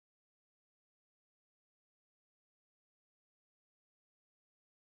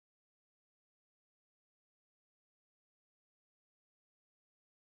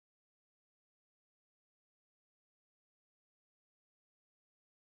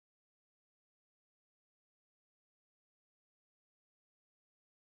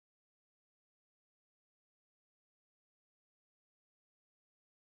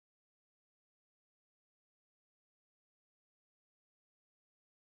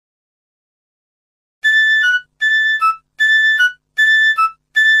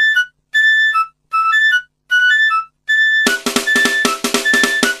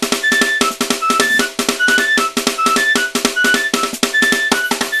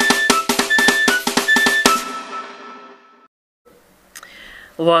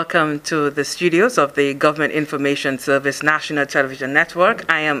Welcome to the studios of the Government Information Service National Television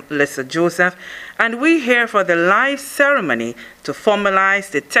Network. I am Lucia Joseph, and we're here for the live ceremony to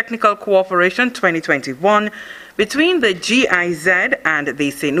formalize the Technical Cooperation 2021 between the GIZ and the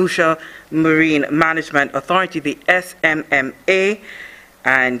St. Lucia Marine Management Authority, the SMMA.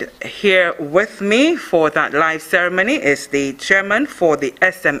 And here with me for that live ceremony is the chairman for the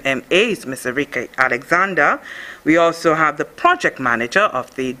SMMA, Mr. Ricky Alexander. We also have the project manager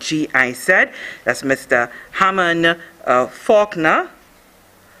of the GIZ, that's Mr. Hammond Faulkner,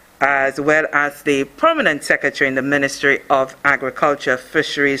 as well as the permanent secretary in the Ministry of Agriculture,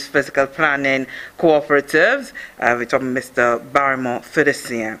 Fisheries, Physical Planning, Cooperatives, we're talking Mr. Barrymore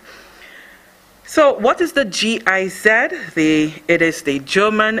Felicien. So what is the GIZ? It is the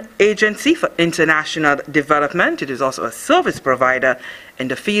German Agency for International Development. It is also a service provider in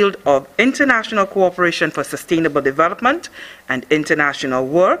the field of international cooperation for sustainable development and international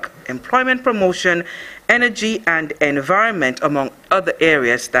work, employment promotion, energy and environment, among other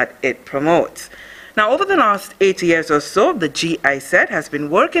areas that it promotes. Now, over the last 8 years or so, the GIZ has been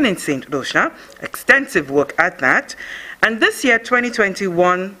working in St. Lucia, extensive work at that. And this year,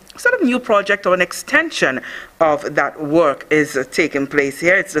 2021, sort of new project or an extension of that work is taking place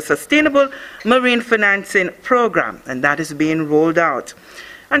here. It's the Sustainable Marine Financing Program, and that is being rolled out.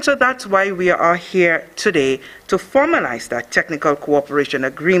 And so that's why we are here today to formalize that technical cooperation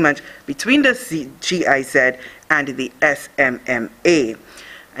agreement between the GIZ and the SMMA.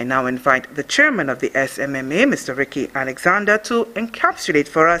 I now invite the chairman of the SMMA, Mr. Ricky Alexander, to encapsulate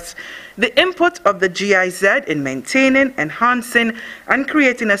for us the input of the GIZ in maintaining, enhancing, and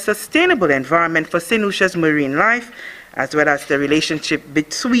creating a sustainable environment for St. Lucia's marine life, as well as the relationship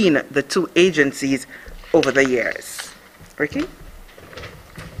between the two agencies over the years. Ricky?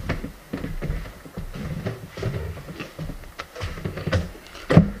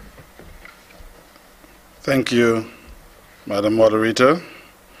 Thank you, Madam Moderator.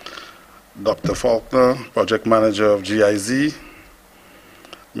 Dr. Faulkner, Project Manager of GIZ,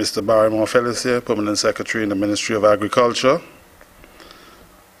 Mr. Barrymore Felicien, Permanent Secretary in the Ministry of Agriculture,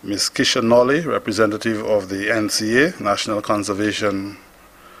 Ms. Kisha Nolly, Representative of the NCA, National Conservation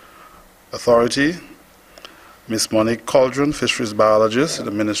Authority, Ms. Monique Cauldron, Fisheries Biologist in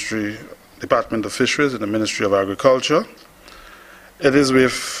the Department of Fisheries in the Ministry of Agriculture. It is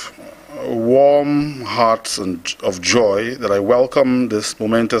with warm hearts and of joy that I welcome this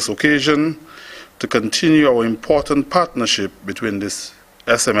momentous occasion to continue our important partnership between this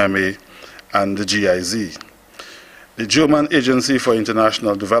SMMA and the GIZ. The German Agency for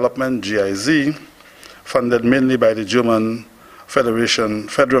International Development, GIZ, funded mainly by the German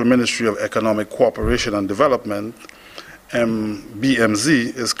Federal Ministry of Economic Cooperation and Development,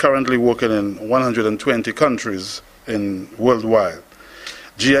 BMZ, is currently working in 120 countries worldwide.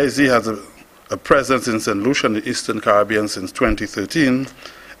 GIZ has a presence in St. Lucia and the Eastern Caribbean since 2013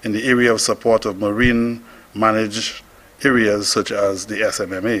 in the area of support of marine managed areas such as the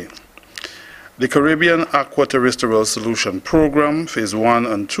SMMA. The Caribbean Aquaterrestrial Solution Program, Phase 1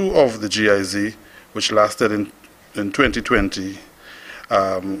 and 2 of the GIZ, which lasted in 2020,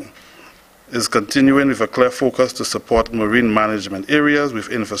 is continuing with a clear focus to support marine management areas with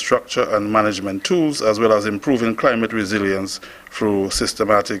infrastructure and management tools, as well as improving climate resilience through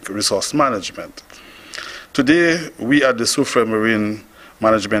systematic resource management. Today, we at the Soufrière Marine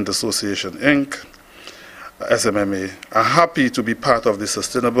Management Association, Inc., SMMA, are happy to be part of the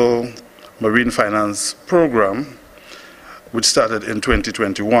Sustainable Marine Finance Program, which started in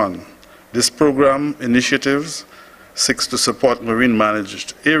 2021. This program initiatives seeks to support marine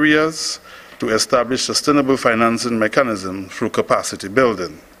managed areas to establish sustainable financing mechanism through capacity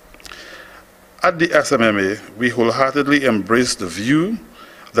building. At the SMMA, we wholeheartedly embrace the view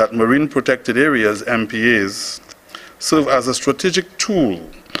that marine protected areas, MPAs, serve as a strategic tool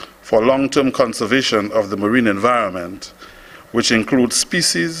for long-term conservation of the marine environment, which includes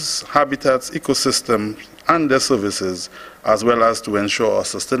species, habitats, ecosystems, and their services, as well as to ensure a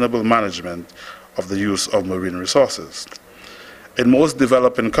sustainable management of the use of marine resources. In most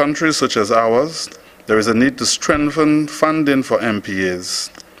developing countries, such as ours, there is a need to strengthen funding for MPAs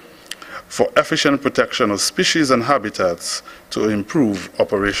for efficient protection of species and habitats to improve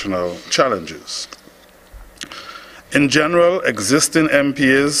operational challenges. In general, existing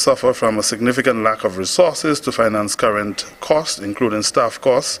MPAs suffer from a significant lack of resources to finance current costs, including staff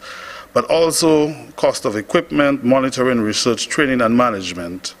costs, but also cost of equipment, monitoring, research, training, and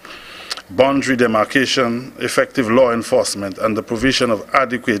management, boundary demarcation, effective law enforcement, and the provision of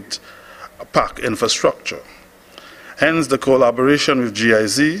adequate park infrastructure. Hence, the collaboration with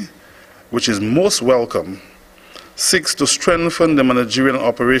GIZ, which is most welcome, seeks to strengthen the managerial and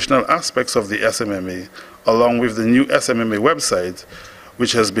operational aspects of the SMMA, along with the new SMMA website,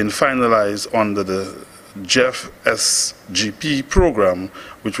 which has been finalized under the GEF SGP program,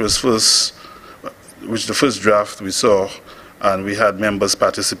 which the first draft we saw, and we had members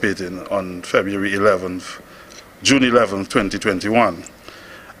participating on June 11th, 2021.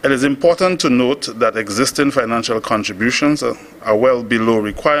 It is important to note that existing financial contributions are well below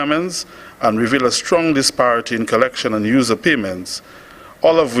requirements and reveal a strong disparity in collection and user payments,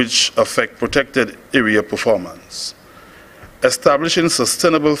 all of which affect protected area performance. Establishing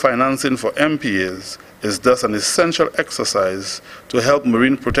sustainable financing for MPAs is thus an essential exercise to help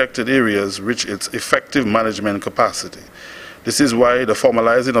marine protected areas reach its effective management capacity. This is why the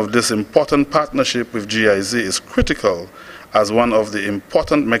formalizing of this important partnership with GIZ is critical as one of the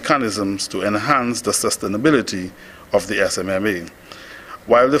important mechanisms to enhance the sustainability of the SMMA.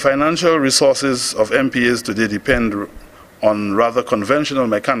 While the financial resources of MPAs today depend on rather conventional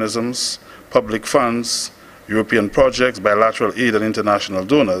mechanisms, public funds, European projects, bilateral aid, and international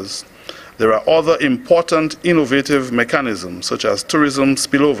donors, there are other important innovative mechanisms, such as tourism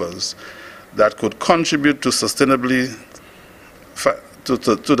spillovers, that could contribute to the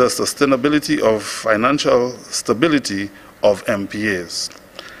sustainability of financial stability of MPAs.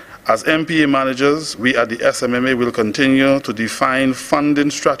 As MPA managers, we at the SMMA will continue to define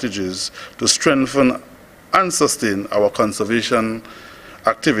funding strategies to strengthen and sustain our conservation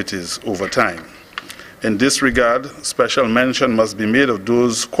activities over time. In this regard, special mention must be made of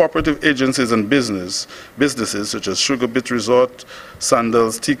those cooperative agencies and businesses such as Sugar Bit Resort,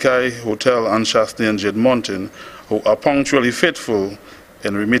 Sandals, Tikai Hotel, Anshasni, and Jade Mountain, who are punctually faithful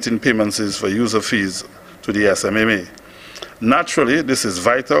in remitting payments for user fees to the SMMA. Naturally, this is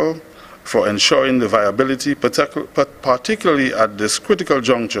vital for ensuring the viability, particularly at this critical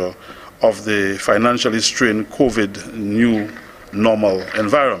juncture of the financially strained COVID new normal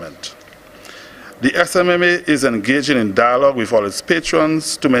environment. The SMMA is engaging in dialogue with all its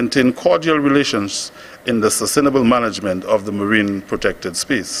patrons to maintain cordial relations in the sustainable management of the marine protected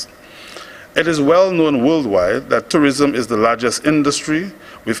space. It is well known worldwide that tourism is the largest industry,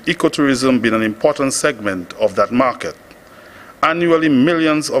 with ecotourism being an important segment of that market. Annually,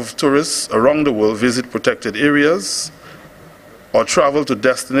 millions of tourists around the world visit protected areas or travel to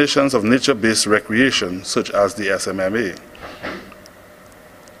destinations of nature-based recreation, such as the SMMA.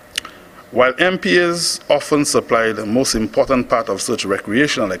 While MPAs often supply the most important part of such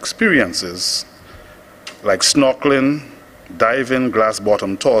recreational experiences, like snorkeling, diving,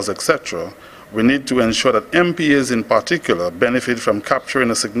 glass-bottom tours, etc., we need to ensure that MPAs in particular benefit from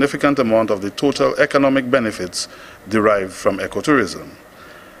capturing a significant amount of the total economic benefits derived from ecotourism.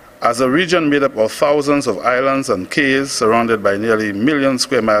 As a region made up of thousands of islands and cays surrounded by nearly a million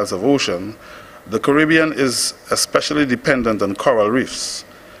square miles of ocean, the Caribbean is especially dependent on coral reefs.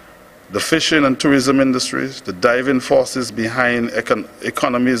 The fishing and tourism industries, the driving forces behind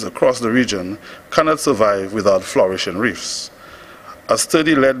economies across the region, cannot survive without flourishing reefs. A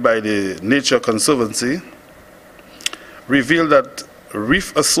study led by the Nature Conservancy revealed that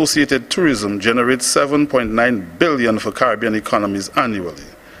reef-associated tourism generates $7.9 billion for Caribbean economies annually.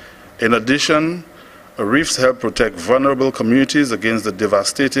 In addition, reefs help protect vulnerable communities against the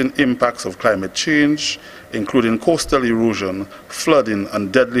devastating impacts of climate change, including coastal erosion, flooding,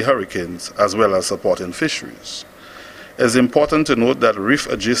 and deadly hurricanes, as well as supporting fisheries. It is important to note that reef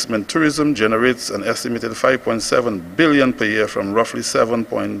adjacent tourism generates an estimated $5.7 billion per year from roughly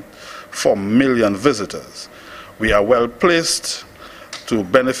 7.4 million visitors. We are well placed to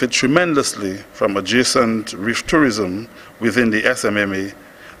benefit tremendously from adjacent reef tourism within the SMMA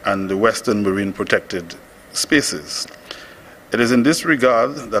and the Western Marine Protected Spaces. It is in this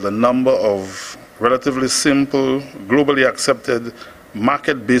regard that a number of relatively simple, globally accepted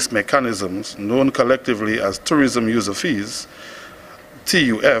market-based mechanisms, known collectively as tourism user fees,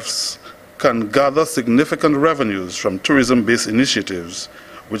 TUFs, can gather significant revenues from tourism-based initiatives,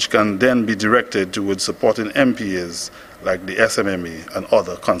 which can then be directed towards supporting MPAs like the SMMA and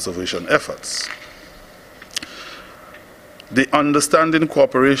other conservation efforts. The understanding,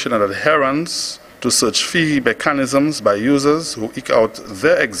 cooperation, and adherence to such fee mechanisms by users who eke out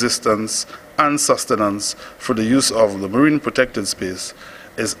their existence and sustenance for the use of the marine protected space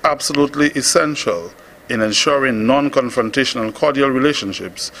is absolutely essential in ensuring non-confrontational cordial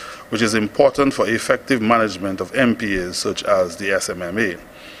relationships, which is important for effective management of MPAs such as the SMMA.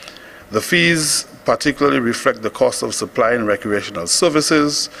 The fees particularly reflect the cost of supplying recreational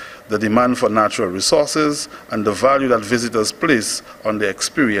services, the demand for natural resources, and the value that visitors place on the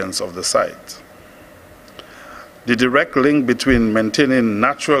experience of the site. The direct link between maintaining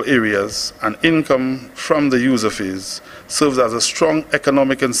natural areas and income from the user fees serves as a strong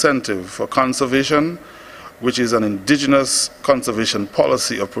economic incentive for conservation, which is an indigenous conservation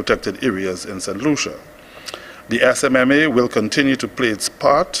policy of protected areas in St. Lucia. The SMMA will continue to play its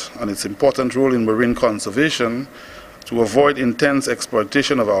part and its important role in marine conservation to avoid intense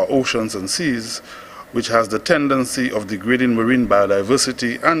exploitation of our oceans and seas, which has the tendency of degrading marine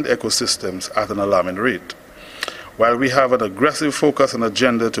biodiversity and ecosystems at an alarming rate. While we have an aggressive focus and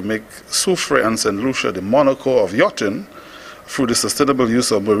agenda to make Soufrière and St. Lucia the Monaco of yachting through the sustainable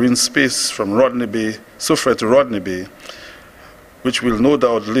use of marine space from Rodney Bay, Soufrière to Rodney Bay, which will no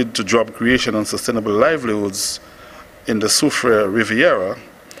doubt lead to job creation and sustainable livelihoods in the Soufrière Riviera,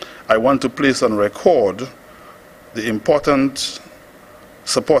 I want to place on record the important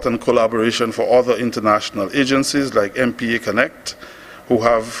support and collaboration for other international agencies like MPA Connect, who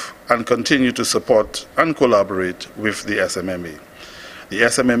have and continue to support and collaborate with the SMMA. The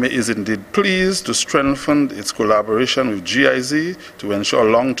SMMA is indeed pleased to strengthen its collaboration with GIZ to ensure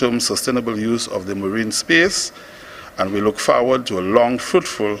long-term sustainable use of the marine space, and we look forward to a long,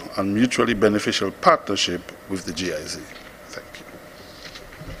 fruitful, and mutually beneficial partnership with the GIZ. Thank you.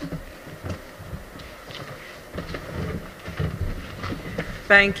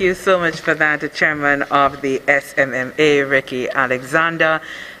 Thank you so much for that, the Chairman of the SMMA, Ricky Alexander.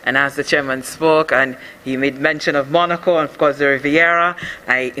 And as the Chairman spoke, and he made mention of Monaco and of course the Riviera,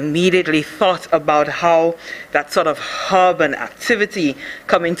 I immediately thought about how that sort of hub and activity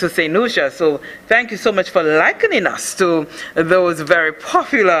coming to St. Lucia. So thank you so much for likening us to those very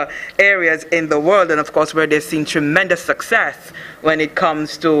popular areas in the world, and of course where they've seen tremendous success when it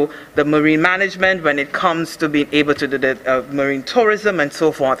comes to the marine management, when it comes to being able to do the marine tourism and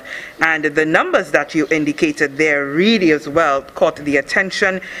so forth. And the numbers that you indicated there really as well caught the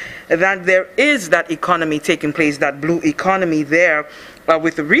attention that there is that economy taking place, that blue economy there,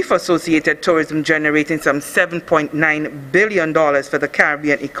 with the reef-associated tourism generating some $7.9 billion for the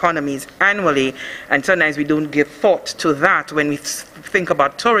Caribbean economies annually. And sometimes we don't give thought to that when we think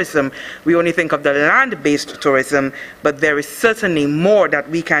about tourism. We only think of the land-based tourism, but there is certainly more that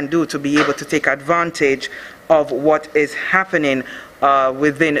we can do to be able to take advantage of what is happening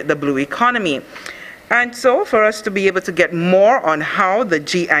within the blue economy. And so for us to be able to get more on how the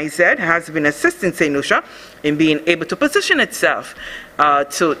GIZ has been assisting St. Lucia in being able to position itself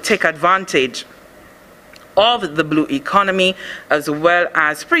to take advantage of the blue economy, as well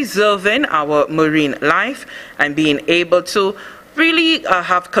as preserving our marine life and being able to really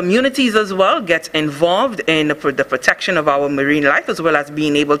have communities as well get involved in the protection of our marine life, as well as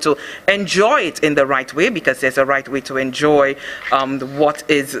being able to enjoy it in the right way, because there's a right way to enjoy what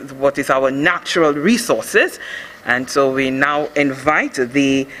is our natural resources. And so we now invite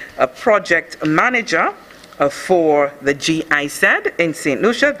the project manager for the GIZ in St.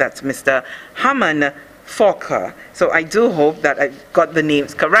 Lucia, that's Mr. Haman Fokker. So I do hope that I got the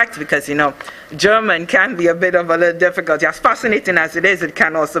names correct, because, you know, German can be a bit of a little difficult. As fascinating as it is, it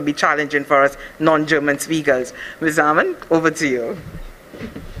can also be challenging for us non-German speakers. Ms. Haman, over to you.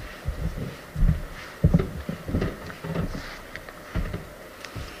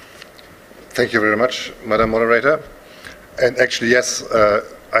 Thank you very much, Madam Moderator. And actually, yes,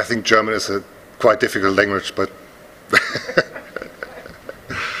 I think German is a quite difficult language, but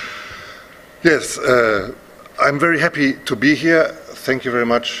yes, I'm very happy to be here. Thank you very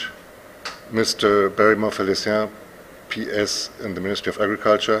much, Mr. Barrymore-Felicien, PS in the Ministry of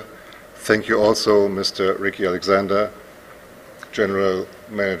Agriculture. Thank you also, Mr. Ricky Alexander, General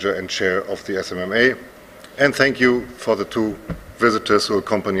Manager and Chair of the SMMA. And thank you for the two visitors who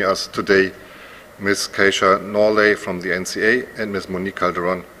accompany us today, Ms. Keisha Norley from the NCA and Ms. Monique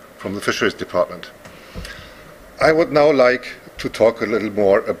Calderon from the Fisheries Department. I would now like to talk a little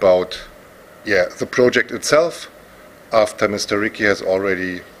more about the project itself, after Mr. Ricky has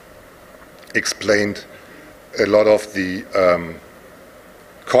already explained a lot of the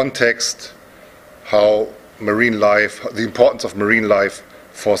context, how marine life, the importance of marine life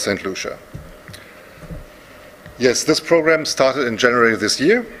for St. Lucia. Yes, this program started in January this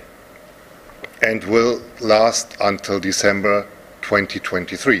year and will last until December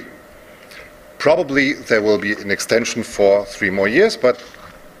 2023. Probably there will be an extension for 3 more years, but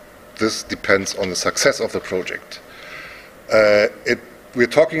this depends on the success of the project. We're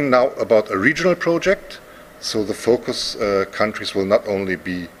talking now about a regional project, so the focus countries will not only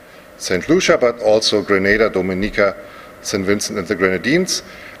be St. Lucia, but also Grenada, Dominica, St. Vincent and the Grenadines.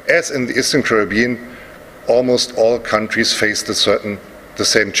 As in the Eastern Caribbean, almost all countries face the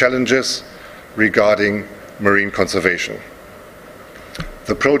same challenges regarding marine conservation.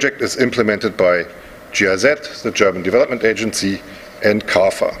 The project is implemented by GIZ, the German Development Agency, and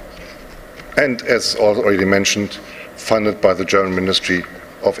CARFA. And as already mentioned, funded by the German Ministry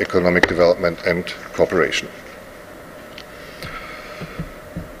of Economic Development and Cooperation.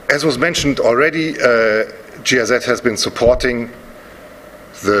 As was mentioned already, GIZ has been supporting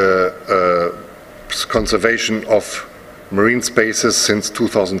the conservation of marine spaces since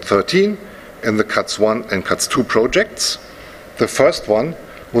 2013 in the CATS 1 and CATS 2 projects. The first one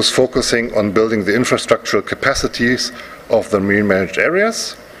was focusing on building the infrastructural capacities of the marine managed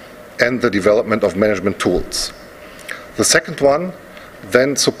areas and the development of management tools. The second one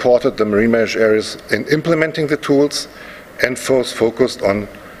then supported the marine managed areas in implementing the tools and first focused on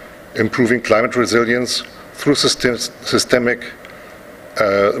improving climate resilience through systemic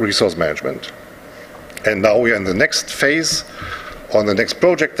resource management. And now we are in the next phase, on the next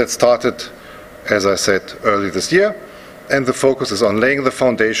project that started, as I said, early this year, and the focus is on laying the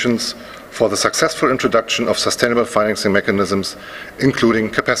foundations for the successful introduction of sustainable financing mechanisms, including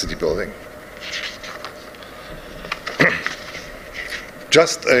capacity building.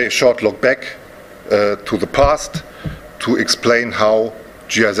 Just a short look back to the past to explain how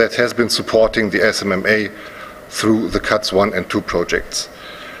GIZ has been supporting the SMMA through the CATS 1 and 2 projects.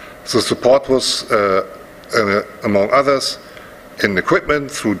 So support was, among others, in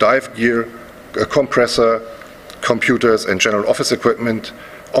equipment through dive gear, a compressor, computers and general office equipment,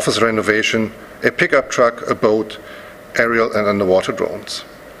 office renovation, a pickup truck, a boat, aerial and underwater drones.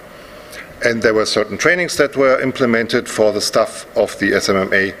 And there were certain trainings that were implemented for the staff of the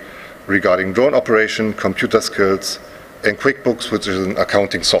SMMA regarding drone operation, computer skills, and QuickBooks, which is an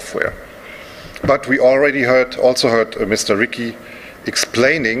accounting software. But we already also heard Mr. Ricky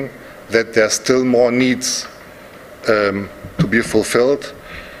explaining that there are still more needs to be fulfilled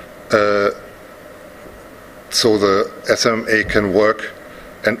so the SMMA can work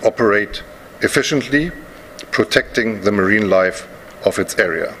and operate efficiently, protecting the marine life of its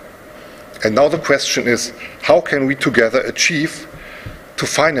area. And now the question is, how can we together achieve to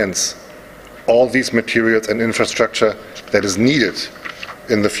finance all these materials and infrastructure that is needed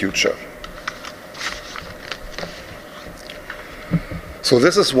in the future? So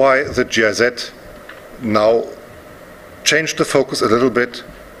this is why the GIZ now changed the focus a little bit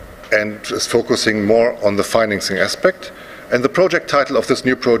and is focusing more on the financing aspect. And the project title of this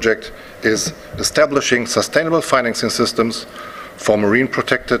new project is Establishing Sustainable Financing Systems for Marine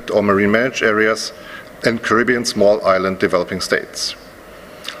Protected or Marine Managed Areas in Caribbean Small Island Developing States.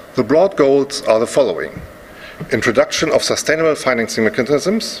 The broad goals are the following: introduction of sustainable financing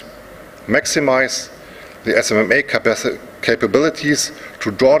mechanisms, maximize the SMMA capabilities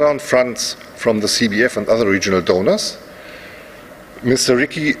to draw down funds from the CBF and other regional donors. Mr.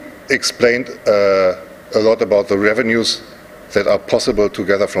 Ricky explained a lot about the revenues that are possible to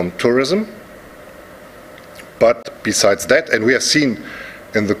gather from tourism. But besides that, and we have seen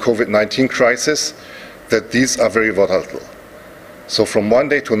in the COVID-19 crisis that these are very volatile. So from one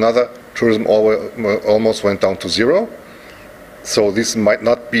day to another, tourism almost went down to zero. So this might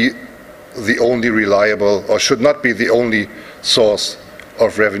not be the only reliable, or should not be the only source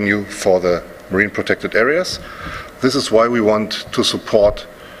of revenue for the marine protected areas. This is why we want to support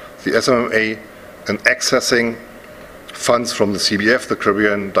the SMMA in accessing funds from the CBF, the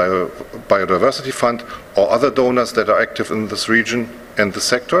Caribbean Biodiversity Fund, or other donors that are active in this region and the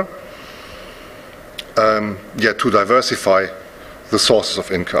sector, to diversify the sources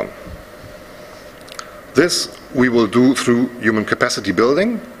of income. This we will do through human capacity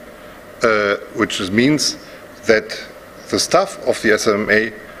building, which means that the staff of the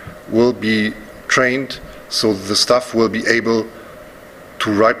SMMA will be trained so the staff will be able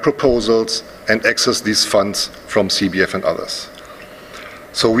to write proposals and access these funds from CBF and others.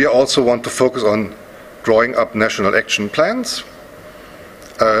 So we also want to focus on drawing up national action plans,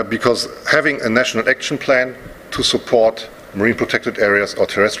 because having a national action plan to support marine protected areas or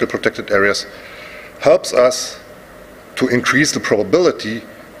terrestrial protected areas helps us to increase the probability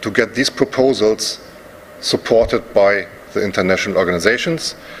to get these proposals supported by the international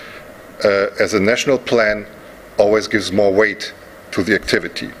organizations, as a national plan always gives more weight to the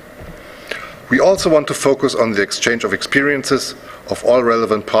activity. We also want to focus on the exchange of experiences of all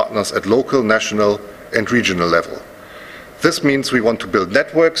relevant partners at local, national, and regional level. This means we want to build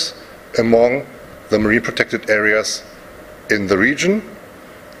networks among the marine protected areas in the region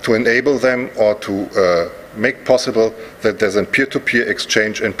to enable them or to make possible that there's a peer-to-peer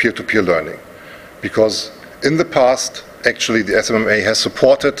exchange and peer-to-peer learning. Because in the past, actually, the SMMA has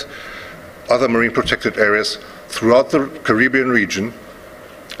supported other marine protected areas throughout the Caribbean region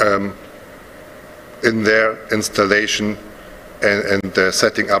in their installation and their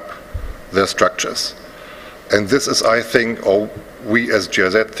setting up their structures. And this is, I think, or we as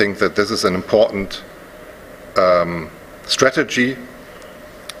GIZ think that this is an important strategy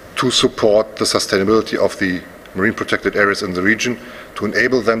to support the sustainability of the marine protected areas in the region, to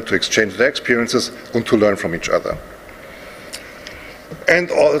enable them to exchange their experiences and to learn from each other.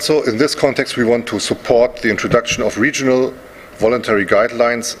 And also in this context, we want to support the introduction of regional voluntary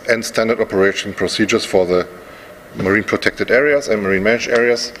guidelines and standard operation procedures for the marine protected areas and marine managed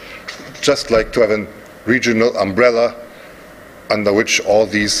areas, just like to have a regional umbrella under which all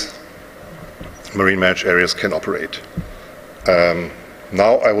these marine managed areas can operate.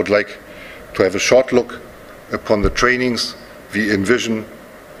 Now I would like to have a short look upon the trainings we envision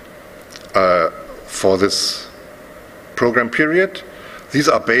for this program period. These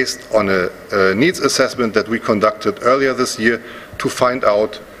are based on a needs assessment that we conducted earlier this year to find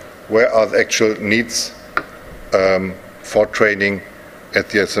out where are the actual needs for training at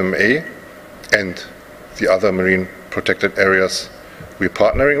the SMMA and the other marine protected areas we're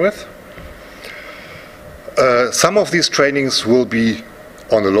partnering with. Some of these trainings will be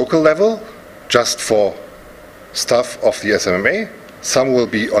on a local level, just for staff of the SMMA. Some will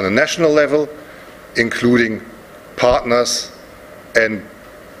be on a national level, including partners and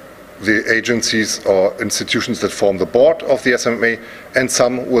the agencies or institutions that form the board of the SMMA, and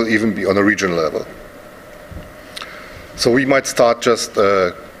some will even be on a regional level. So we might start just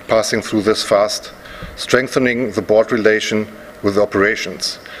passing through this fast, strengthening the board relation with the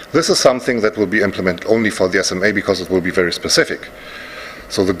operations. This is something that will be implemented only for the SMA because it will be very specific.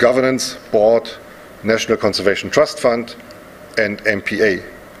 So the governance, board, National Conservation Trust Fund, and MPA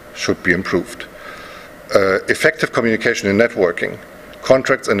should be improved. Effective communication and networking,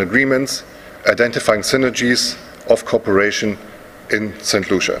 contracts and agreements, identifying synergies of cooperation in St.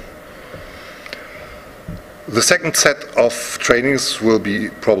 Lucia. The second set of trainings will be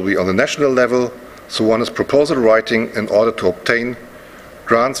probably on the national level. So one is proposal writing in order to obtain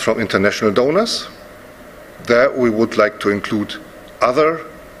grants from international donors. There we would like to include other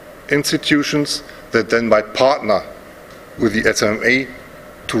institutions that then might partner with the SMMA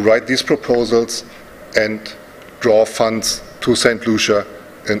to write these proposals and draw funds to St. Lucia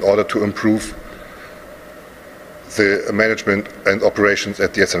in order to improve the management and operations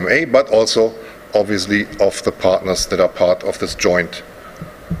at the SMMA, but also obviously of the partners that are part of this joint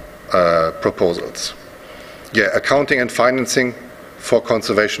proposals. Yeah, accounting and financing for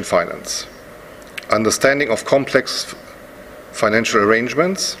conservation finance. Understanding of complex financial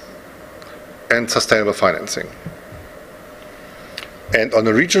arrangements and sustainable financing. And on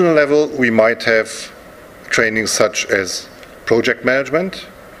a regional level, we might have trainings such as project management,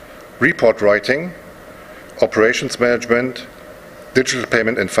 report writing, operations management, digital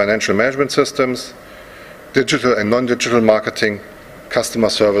payment and financial management systems, digital and non-digital marketing, customer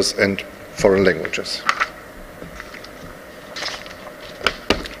service, and foreign languages.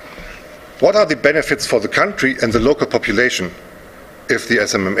 What are the benefits for the country and the local population if the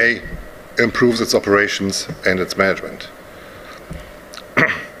SMMA improves its operations and its management?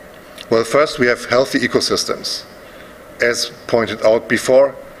 Well, first we have healthy ecosystems. As pointed out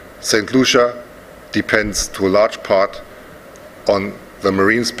before, St. Lucia depends to a large part on the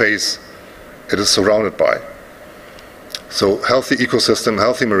marine space it is surrounded by. So healthy ecosystem,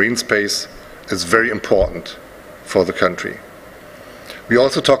 healthy marine space is very important for the country. We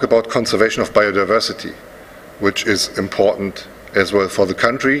also talk about conservation of biodiversity, which is important as well for the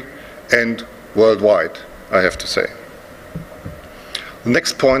country and worldwide, I have to say. The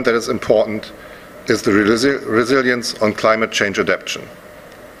next point that is important is the resilience on climate change adaptation,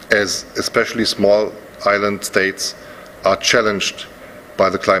 as especially small island states are challenged by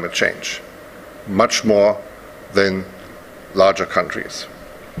the climate change, much more than larger countries.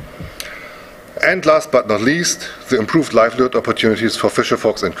 And last but not least, the improved livelihood opportunities for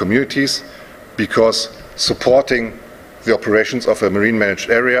fisherfolks and communities, because supporting the operations of a marine managed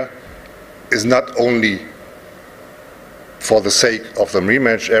area is not only for the sake of the marine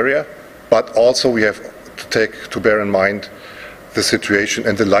managed area, but also we have to bear in mind the situation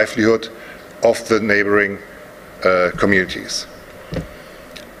and the livelihood of the neighboring communities.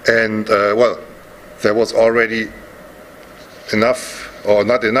 And well, there was already enough, or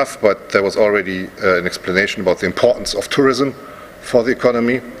not enough, but there was already an explanation about the importance of tourism for the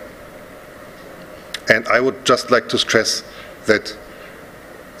economy. And I would just like to stress that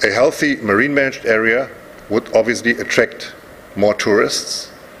a healthy marine managed area would obviously attract more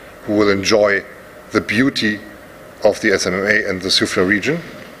tourists who will enjoy the beauty of the SMMA and the Sufra region,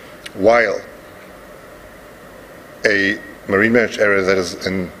 while a marine managed area that is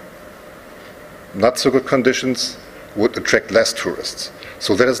in not so good conditions would attract less tourists.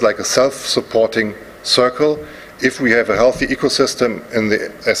 So that is like a self-supporting circle. If we have a healthy ecosystem in the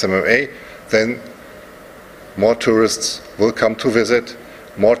SMMA, then more tourists will come to visit.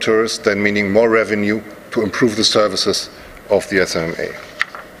 More tourists, then meaning more revenue to improve the services of the SMMA.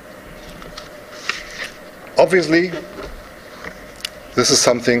 Obviously, this is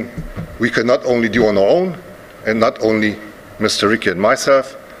something we can not only do on our own, and not only Mr. Ricci and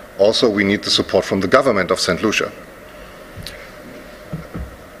myself, also we need the support from the government of St. Lucia.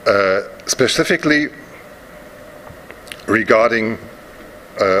 Specifically regarding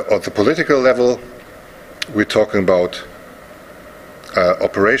at the political level, we're talking about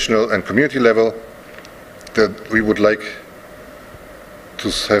operational and community level, that we would like to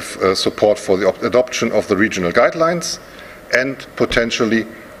have support for the adoption of the regional guidelines and potentially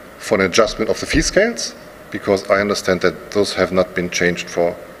for an adjustment of the fee scales, because I understand that those have not been changed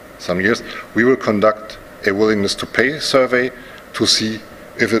for some years. We will conduct a willingness to pay survey to see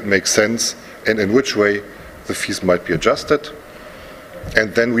if it makes sense and in which way the fees might be adjusted.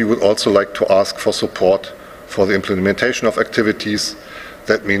 And then we would also like to ask for support for the implementation of activities.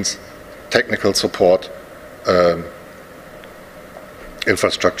 That means technical support,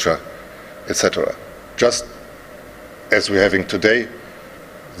 infrastructure, etc. Just as we're having today,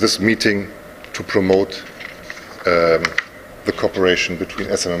 this meeting to promote the cooperation between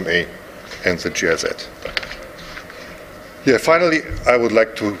SMMA and the GIZ. Yeah, finally, I would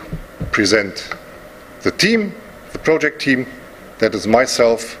like to present the team, the project team. That is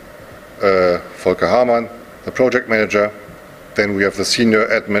myself, Volker Hamann, the project manager. Then we have the senior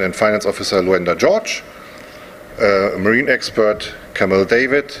admin and finance officer, Luenda George, a marine expert, Kamal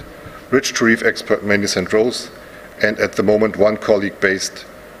David, Rich to Reef expert, Mandy St. Rose, and at the moment one colleague based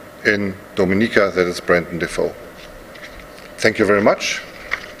in Dominica, that is Brandon Defoe. Thank you very much.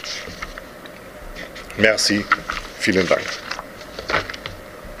 Merci. Vielen Dank.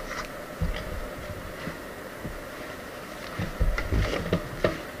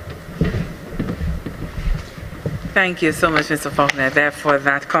 Thank you so much, Mr. Faulkner, there for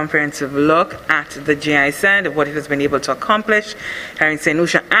that comprehensive look at the GIZ, what it has been able to accomplish here in St.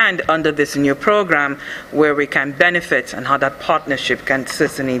 Lucia and under this new program where we can benefit and how that partnership can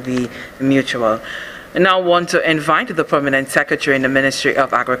certainly be mutual. I now want to invite the Permanent Secretary in the Ministry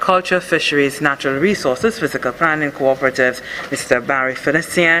of Agriculture, Fisheries, Natural Resources, Physical Planning Cooperatives, Mr. Barry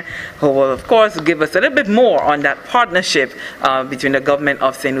Felicien, who will, of course, give us a little bit more on that partnership between the government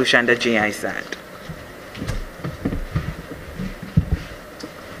of St. Lucia and the GIZ.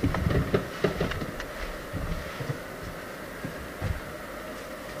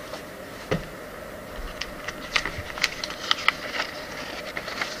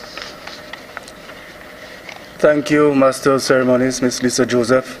 Thank you, Master of Ceremonies, Ms. Lisa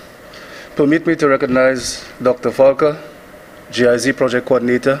Joseph. Permit me to recognize Dr. Volker, GIZ Project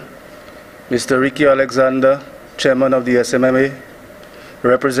Coordinator, Mr. Ricci Alexander, Chairman of the SMMA,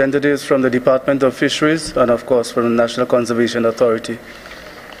 representatives from the Department of Fisheries, and of course from the National Conservation Authority.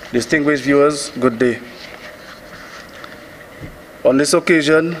 Distinguished viewers, good day. On this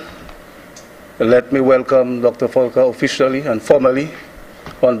occasion, let me welcome Dr. Volker officially and formally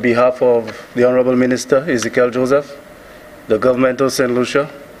on behalf of the Honorable Minister Ezekiel Joseph, the government of St. Lucia,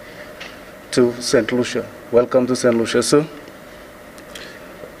 to St. Lucia. Welcome to St. Lucia, sir.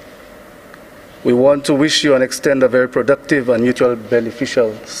 We want to wish you and extend a very productive and mutual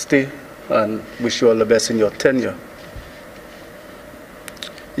beneficial stay and wish you all the best in your tenure.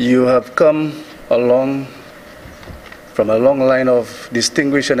 You have come along from a long line of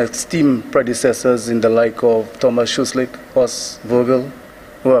distinguished and esteemed predecessors in the like of Thomas Schuslick, Horst Vogel,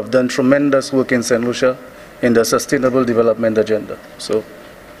 who have done tremendous work in St. Lucia in the Sustainable Development Agenda. So,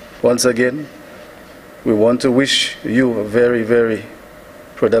 once again, we want to wish you a very, very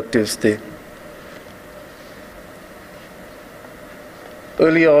productive stay.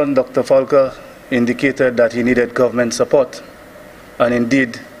 Early on, Dr. Volker indicated that he needed government support, and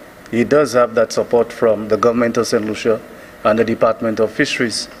indeed, he does have that support from the government of St. Lucia and the Department of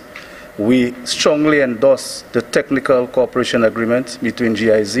Fisheries. We strongly endorse the technical cooperation agreement between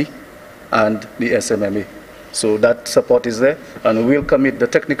GIZ and the SMMA. So that support is there, and we will commit the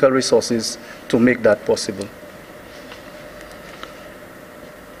technical resources to make that possible.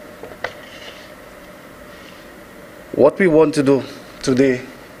 What we want to do today,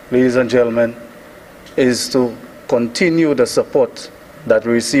 ladies and gentlemen, is to continue the support that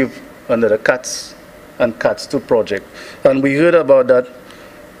we receive under the CATS and CATS 2 project. And we heard about that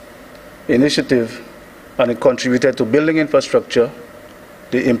initiative, and it contributed to building infrastructure,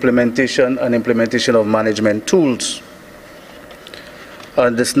 the implementation of management tools.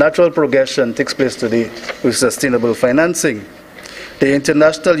 And this natural progression takes place today with sustainable financing. The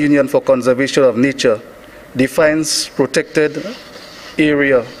International Union for Conservation of Nature defines protected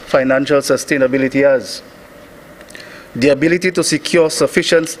area financial sustainability as the ability to secure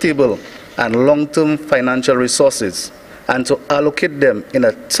sufficient, stable, and long-term financial resources and to allocate them in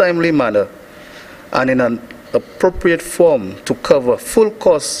a timely manner and in an appropriate form to cover full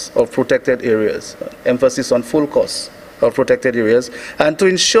costs of protected areas, emphasis on full costs of protected areas, and to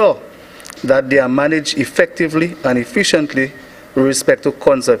ensure that they are managed effectively and efficiently with respect to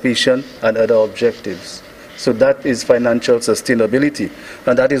conservation and other objectives. So that is financial sustainability,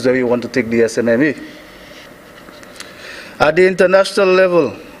 and that is where we want to take the SMMA. At the international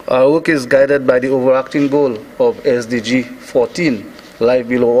level, our work is guided by the overarching goal of SDG 14, life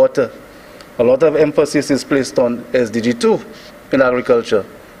below water. A lot of emphasis is placed on SDG 2 in agriculture,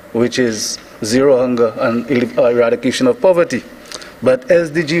 which is zero hunger and eradication of poverty. But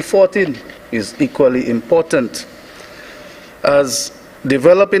SDG 14 is equally important, as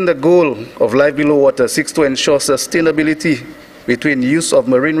developing the goal of life below water seeks to ensure sustainability between use of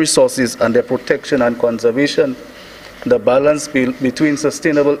marine resources and their protection and conservation, the balance between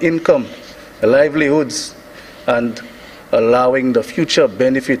sustainable income, livelihoods, and allowing the future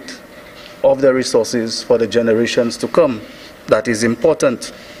benefit of the resources for the generations to come. That is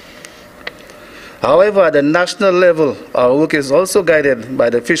important. However, at the national level, our work is also guided by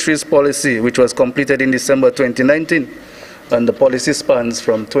the fisheries policy, which was completed in December 2019, and the policy spans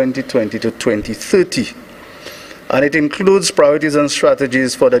from 2020 to 2030. And it includes priorities and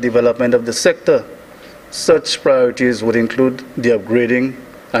strategies for the development of the sector. Such priorities would include the upgrading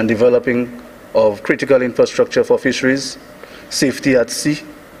and developing of critical infrastructure for fisheries, safety at sea,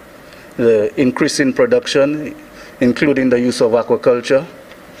 the increase in production, including the use of aquaculture,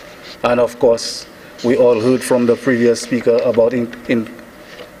 and of course, we all heard from the previous speaker about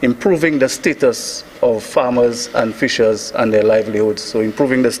improving the status of farmers and fishers and their livelihoods. So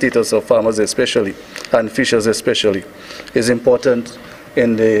improving the status of farmers especially, and fishers especially, is important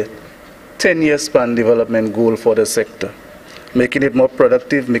in the 10-year span development goal for the sector. Making it more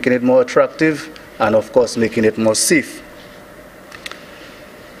productive, making it more attractive, and of course making it more safe.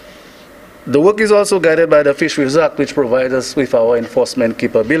 The work is also guided by the Fisheries Act, which provides us with our enforcement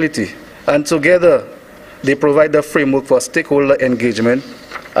capability. And together, they provide the framework for stakeholder engagement,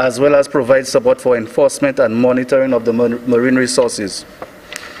 as well as provide support for enforcement and monitoring of the marine resources.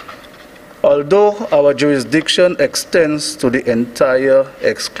 Although our jurisdiction extends to the entire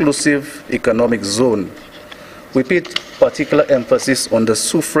exclusive economic zone, we put particular emphasis on the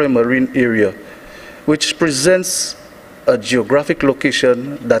Soufrière marine area, which presents a geographic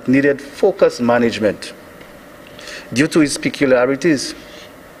location that needed focused management due to its peculiarities.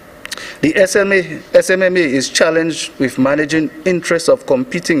 The SMMA is challenged with managing interests of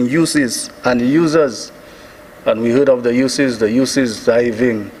competing uses and users. And we heard of the uses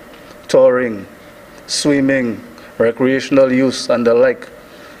diving, touring, swimming, recreational use, and the like.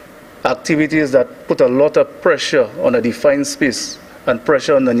 Activities that put a lot of pressure on a defined space and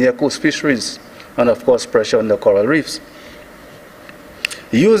pressure on the near-coast fisheries, and of course pressure on the coral reefs.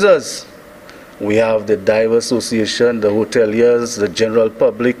 Users, we have the diver association, the hoteliers, the general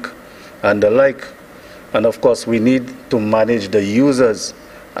public, and the like. And of course, we need to manage the users,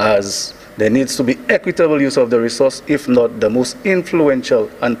 as there needs to be equitable use of the resource. If not, the most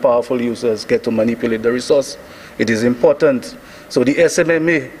influential and powerful users get to manipulate the resource. It is important. So the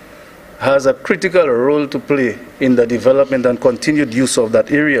SMMA has a critical role to play in the development and continued use of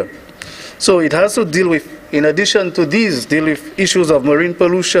that area. So it has to deal with, in addition to these, deal with issues of marine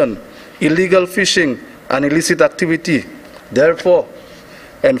pollution, illegal fishing, and illicit activity. Therefore,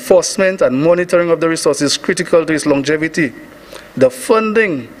 enforcement and monitoring of the resource is critical to its longevity. The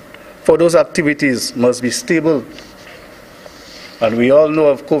funding for those activities must be stable. And we all know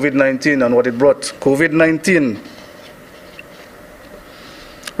of COVID-19 and what it brought. COVID-19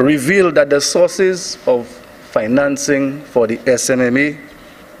 revealed that the sources of financing for the SMMA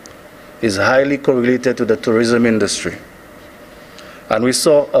is highly correlated to the tourism industry. And we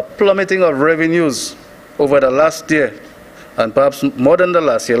saw a plummeting of revenues over the last year, and perhaps more than the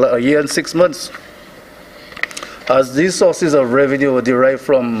last year, a year and 6 months, as these sources of revenue were derived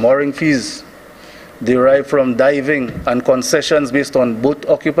from mooring fees, derived from diving and concessions based on boat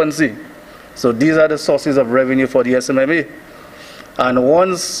occupancy. So these are the sources of revenue for the SMMA. And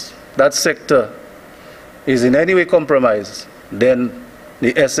once that sector is in any way compromised, then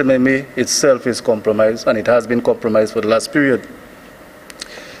the SMMA itself is compromised, and it has been compromised for the last period.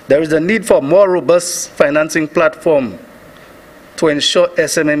 There is a need for a more robust financing platform to ensure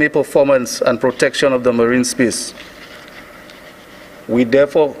SMMA performance and protection of the marine space. We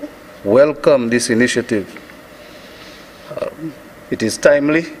therefore welcome this initiative. It is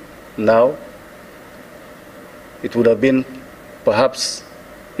timely now. It would have been perhaps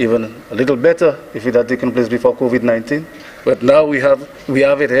even a little better if it had taken place before COVID-19. But now we have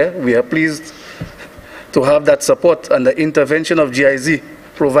it here. We are pleased to have that support and the intervention of GIZ,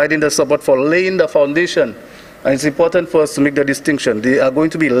 providing the support for laying the foundation. And it's important for us to make the distinction. They are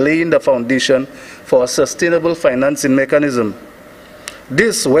going to be laying the foundation for a sustainable financing mechanism.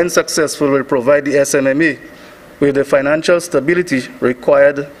 This, when successful, will provide the SMMA with the financial stability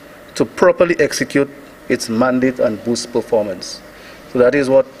required to properly execute its mandate and boost performance. So that is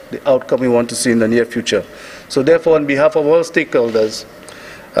what the outcome we want to see in the near future. So therefore, on behalf of all stakeholders,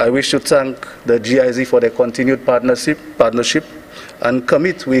 I wish to thank the GIZ for their continued partnership and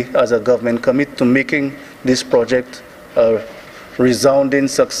we as a government commit to making this project a resounding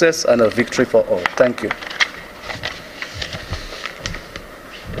success and a victory for all. Thank you.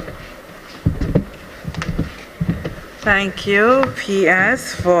 Thank you,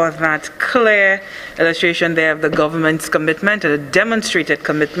 PS, for that clear illustration there of the government's commitment, a demonstrated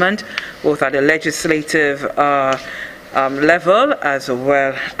commitment, both at the legislative level as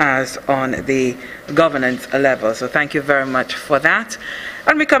well as on the governance level. So thank you very much for that.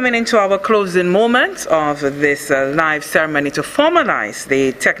 And we're coming into our closing moments of this live ceremony to formalize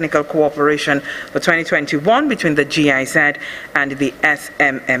the technical cooperation for 2021 between the GIZ and the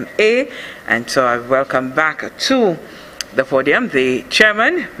SMMA. And so I welcome back to the podium the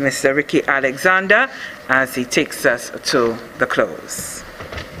chairman, Mr. Ricky Alexander, as he takes us to the close.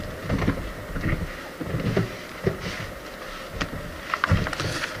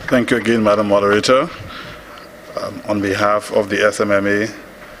 Thank you again, Madam Moderator. On behalf of the SMMA,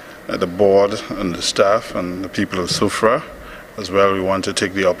 the board and the staff and the people of Sufra as well, we want to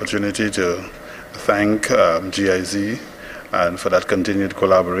take the opportunity to thank GIZ and for that continued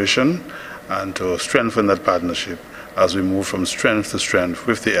collaboration and to strengthen that partnership as we move from strength to strength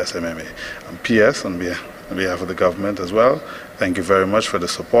with the SMMA. And PS, on behalf of the government as well, thank you very much for the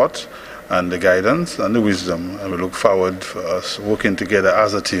support and the guidance and the wisdom, and we look forward for us working together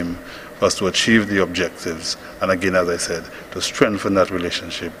as a team for us to achieve the objectives, and again, as I said, to strengthen that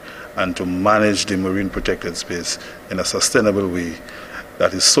relationship and to manage the marine protected space in a sustainable way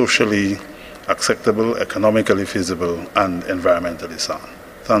that is socially acceptable, economically feasible, and environmentally sound.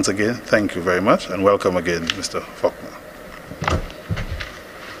 Thanks again, thank you very much, and welcome again, Mr. Faulkner.